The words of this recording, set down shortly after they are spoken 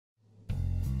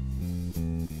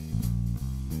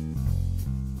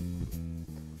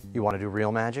You want to do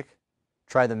real magic?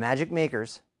 Try the Magic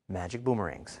Makers Magic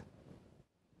Boomerangs.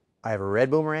 I have a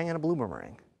red boomerang and a blue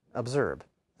boomerang. Observe,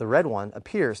 the red one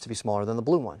appears to be smaller than the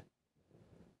blue one.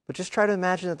 But just try to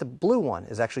imagine that the blue one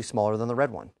is actually smaller than the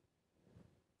red one.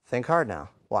 Think hard now.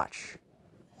 Watch.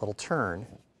 A little turn.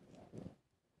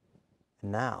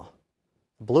 And now,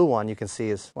 the blue one you can see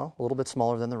is, well, a little bit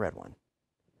smaller than the red one.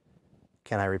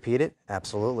 Can I repeat it?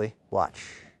 Absolutely. Watch.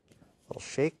 A little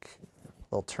shake,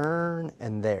 a little turn,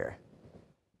 and there.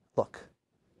 Look,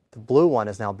 the blue one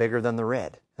is now bigger than the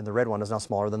red, and the red one is now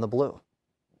smaller than the blue.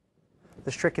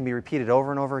 This trick can be repeated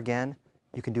over and over again.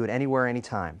 You can do it anywhere,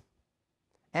 anytime.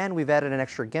 And we've added an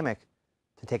extra gimmick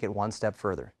to take it one step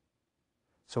further.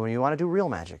 So when you want to do real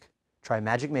magic, try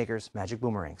Magic Makers Magic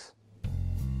Boomerangs.